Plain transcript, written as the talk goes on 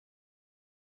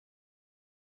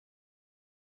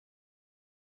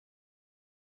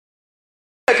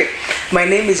My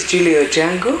name is Julia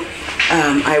Ojango.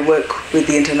 I work with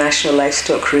the International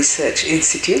Livestock Research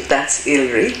Institute, that's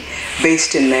ILRI,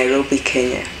 based in Nairobi,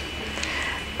 Kenya.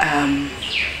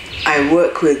 I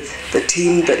work with the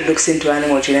team that looks into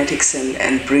animal genetics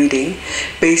and breeding.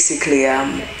 Basically,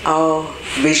 our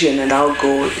vision and our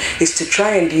goal is to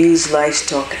try and use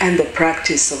livestock and the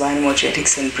practice of animal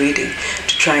genetics and breeding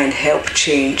to try and help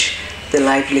change the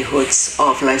livelihoods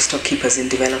of livestock keepers in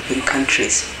developing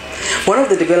countries. One of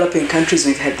the developing countries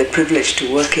we've had the privilege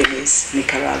to work in is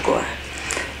Nicaragua,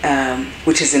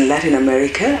 which is in Latin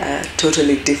America, a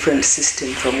totally different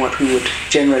system from what we would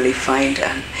generally find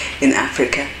in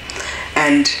Africa.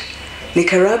 And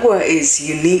Nicaragua is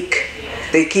unique.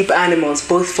 They keep animals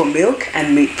both for milk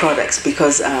and meat products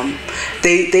because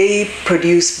they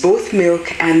produce both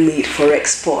milk and meat for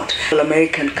export to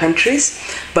American countries,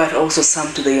 but also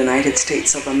some to the United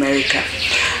States of America.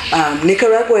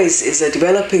 Nicaragua is a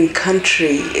developing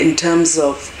country in terms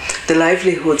of the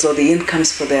livelihoods or the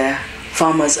incomes for their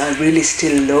farmers are really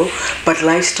still low, but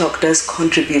livestock does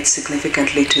contribute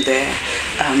significantly to their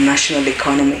national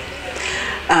economy.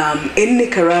 In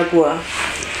Nicaragua,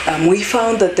 we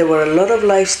found that there were a lot of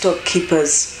livestock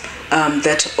keepers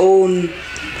that own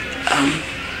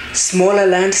smaller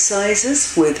land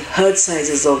sizes with herd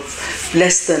sizes of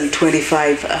less than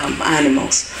 25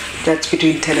 animals. That's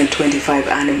between 10 and 25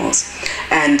 animals.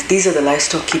 And these are the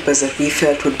livestock keepers that we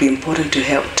felt would be important to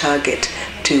help target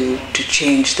to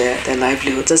change their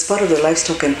livelihoods. As part of the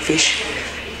livestock and fish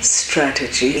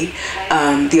strategy,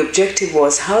 the objective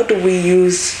was how do we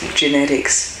use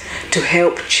genetics to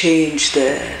help change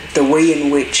the way in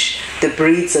which the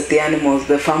breeds that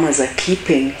the farmers are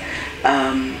keeping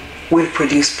will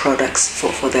produce products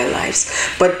for their lives.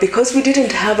 But because we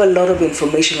didn't have a lot of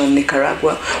information on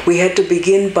Nicaragua, we had to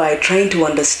begin by trying to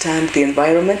understand the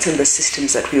environments and the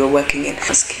systems that we were working in.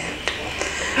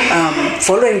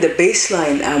 Following the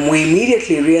baseline, we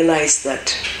immediately realized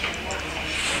that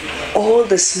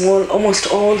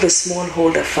almost all the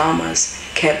smallholder farmers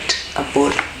kept a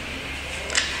bull.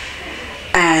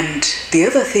 And the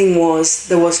other thing was,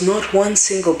 there was not one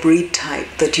single breed type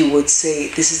that you would say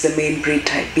this is the main breed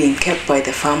type being kept by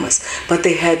the farmers, but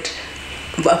they had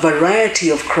a variety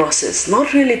of crosses,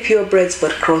 not really purebreds,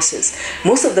 but crosses.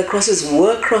 Most of the crosses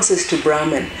were crosses to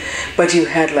Brahman, but you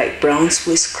had like brown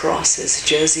Swiss crosses,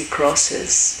 Jersey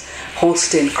crosses,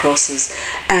 Holstein crosses,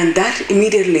 and that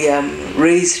immediately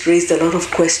raised a lot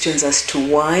of questions as to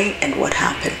why and what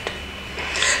happened.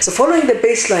 So following the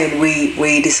baseline,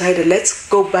 we decided let's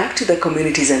go back to the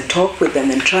communities and talk with them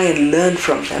and try and learn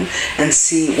from them and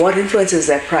see what influences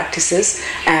their practices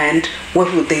and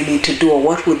what would they need to do or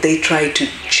what would they try to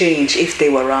change if they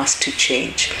were asked to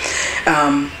change.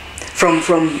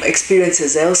 From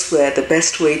experiences elsewhere, the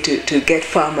best way to get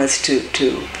farmers to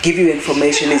give you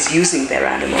information is using their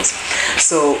animals.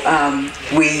 So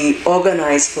we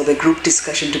organized for the group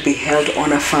discussion to be held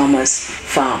on a farmer's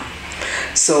farm.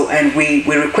 So, and we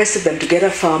requested them to get a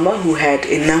farmer who had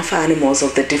enough animals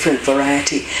of the different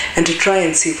variety and to try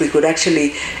and see if we could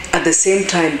actually at the same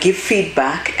time give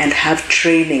feedback and have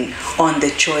training on the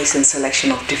choice and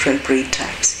selection of different breed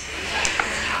types.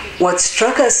 What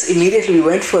struck us immediately, we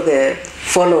went for the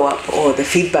follow-up or the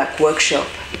feedback workshop,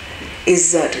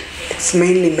 is that it's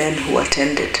mainly men who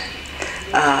attended.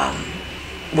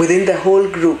 Within the whole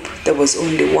group, there was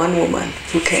only one woman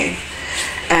who came.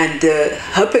 And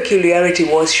her peculiarity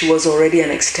was she was already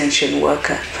an extension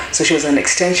worker. So she was an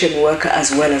extension worker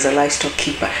as well as a livestock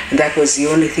keeper. And that was the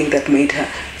only thing that made her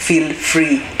feel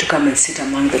free to come and sit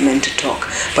among the men to talk.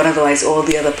 But otherwise, all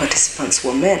the other participants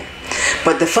were men.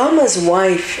 But the farmer's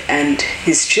wife and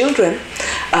his children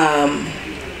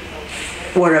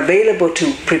were available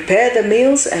to prepare the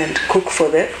meals and cook for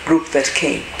the group that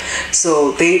came.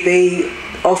 So they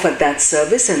offered that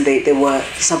service, and they were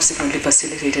subsequently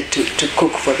facilitated to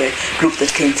cook for the group that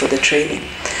came for the training.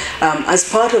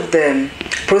 As part of the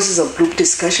process of group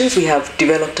discussions, we have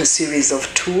developed a series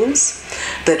of tools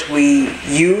that we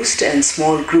used and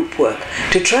small group work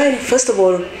to try and, first of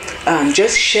all,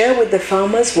 just share with the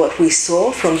farmers what we saw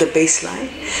from the baseline,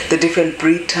 the different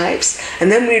breed types,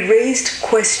 and then we raised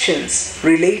questions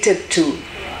related to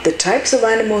the types of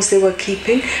animals they were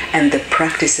keeping and the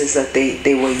practices that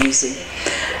they were using.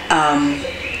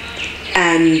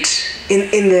 And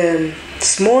in the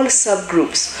small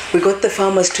subgroups, we got the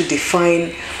farmers to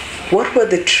define what were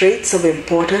the traits of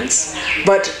importance,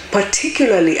 but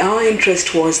particularly our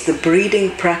interest was the breeding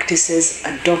practices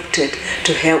adopted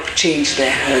to help change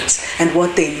their herds and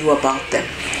what they knew about them.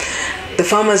 the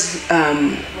farmers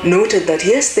noted that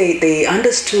yes, they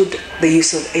understood the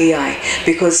use of AI,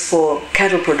 because for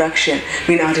cattle production,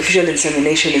 artificial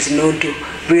insemination is known to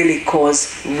really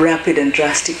cause rapid and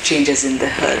drastic changes in the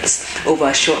herds over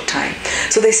a short time.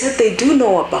 So they said they do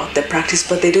know about the practice,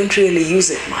 but they don't really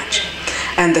use it much.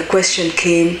 And the question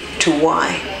came to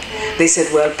why. They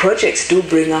said, well, projects do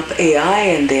bring up AI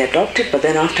and they adopt it, but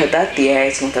then after that the AI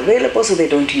is not available, so they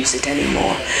don't use it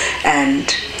anymore.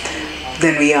 And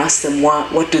then we asked them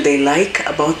what do they like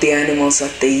about the animals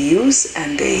that they use,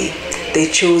 and they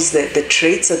chose the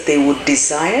traits that they would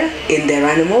desire in their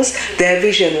animals. Their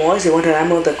vision was they wanted an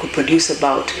animal that could produce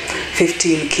about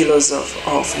 15 kilos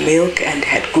of milk and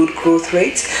had good growth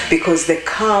rates, because the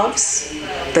calves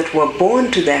that were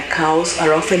born to their cows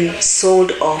are often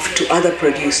sold off to other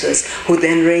producers who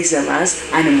then raise them as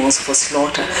animals for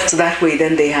slaughter. So that way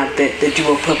then they have the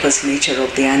dual purpose nature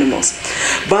of the animals.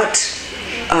 But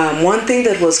one thing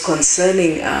that was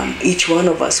concerning each one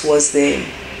of us was the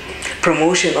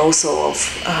promotion also of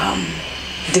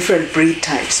different breed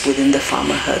types within the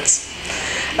farmer herds.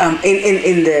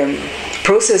 In the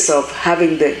process of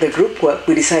having the group work,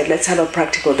 we decided let's have a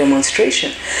practical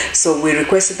demonstration. So we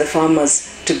requested the farmers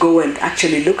to go and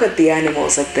actually look at the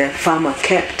animals that the farmer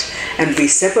kept, and we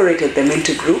separated them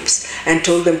into groups and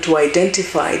told them to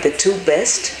identify the two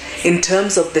best in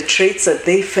terms of the traits that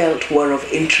they felt were of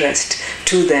interest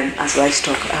to them as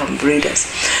livestock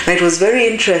breeders. And it was very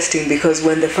interesting, because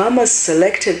when the farmers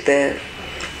selected the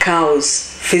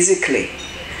cows physically,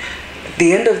 at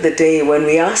the end of the day, when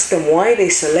we asked them why they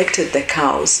selected the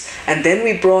cows, and then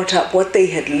we brought up what they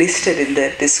had listed in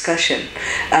the discussion,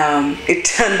 it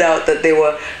turned out that there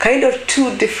were kind of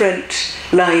two different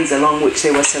lines along which they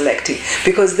were selecting,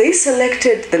 because they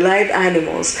selected the live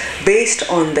animals based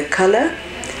on the color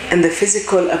and the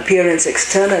physical appearance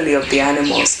externally of the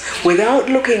animals, without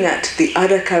looking at the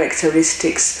other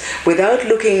characteristics, without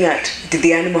looking at did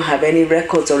the animal have any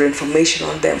records or information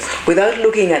on them, without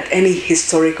looking at any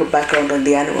historical background on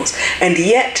the animals. And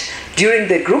yet, during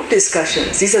the group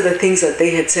discussions, these are the things that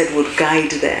they had said would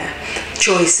guide their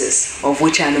choices of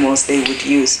which animals they would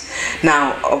use.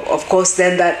 Now, of course,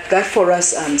 then that for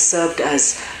us served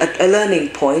as a learning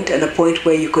point, and a point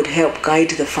where you could help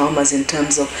guide the farmers in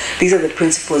terms of these are the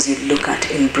principles you'd look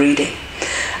at in breeding.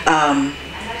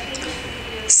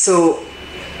 So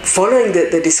following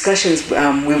the discussions,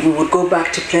 we would go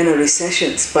back to plenary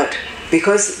sessions, but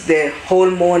because the whole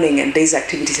morning and day's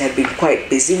activities had been quite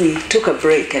busy, we took a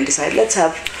break and decided let's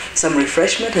have some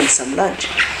refreshment and some lunch.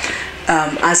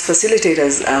 As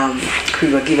facilitators,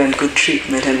 we were given good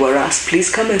treatment and were asked, please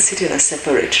come and sit in a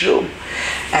separate room.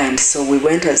 And so we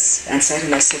went and sat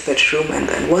in a separate room,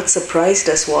 and what surprised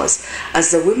us was,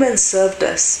 as the women served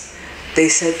us, they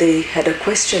said they had a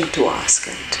question to ask,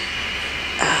 and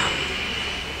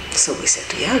so we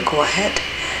said, yeah, go ahead.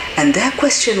 And their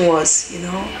question was,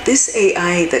 this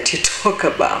AI that you talk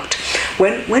about,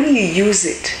 when you use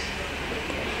it,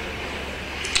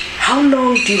 how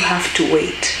long do you have to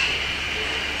wait?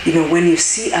 When you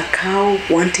see a cow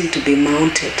wanting to be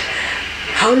mounted,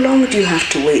 how long do you have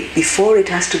to wait before it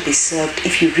has to be served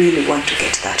if you really want to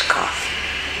get that calf?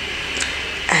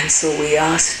 And so we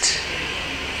asked,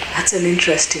 that's an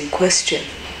interesting question.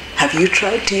 Have you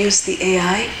tried to use the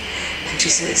AI? And she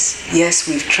says, yes,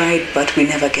 we've tried, but we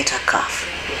never get a calf.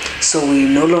 So we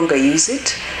no longer use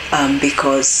it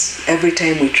because every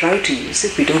time we try to use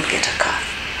it, we don't get a calf.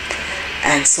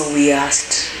 And so we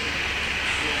asked,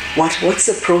 what's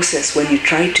the process when you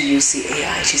try to use the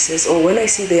AI? She says, when I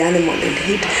see the animal in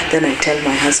heat, then I tell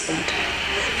my husband.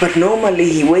 But normally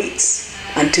he waits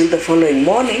until the following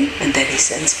morning, and then he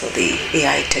sends for the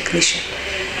AI technician.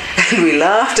 And we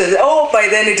laughed and said, by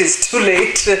then it is too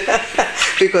late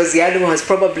because the animal has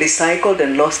probably cycled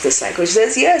and lost the cycle. She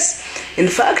says, yes. In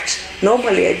fact,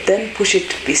 normally I then push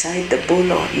it beside the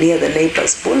bull or near the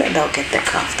neighbor's bull, and I'll get the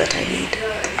calf that I need.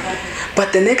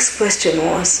 But the next question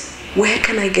was, where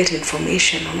can I get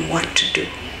information on what to do?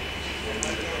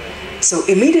 So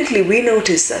immediately we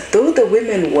noticed that though the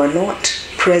women were not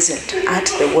present at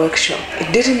the workshop,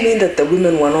 it didn't mean that the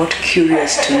women were not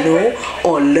curious to know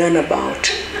or learn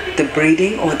about the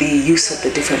breeding or the use of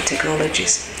the different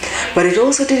technologies. But it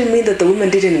also didn't mean that the women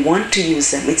didn't want to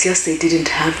use them. It's just they didn't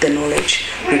have the knowledge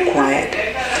required.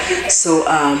 So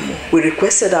we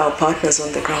requested our partners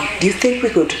on the ground, do you think we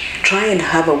could try and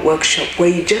have a workshop where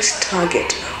you just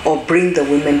target or bring the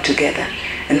women together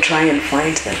and try and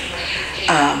find them?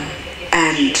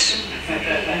 And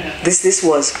this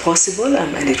was possible,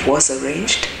 and it was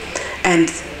arranged. And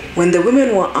when the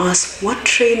women were asked, what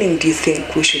training do you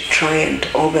think we should try and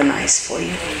organize for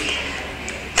you?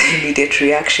 immediate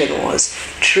reaction was,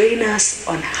 train us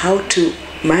on how to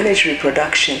manage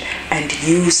reproduction and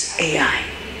use AI.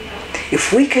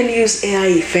 If we can use AI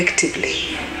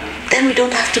effectively, then we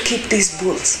don't have to keep these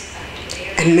bulls.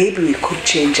 And maybe we could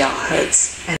change our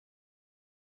herds.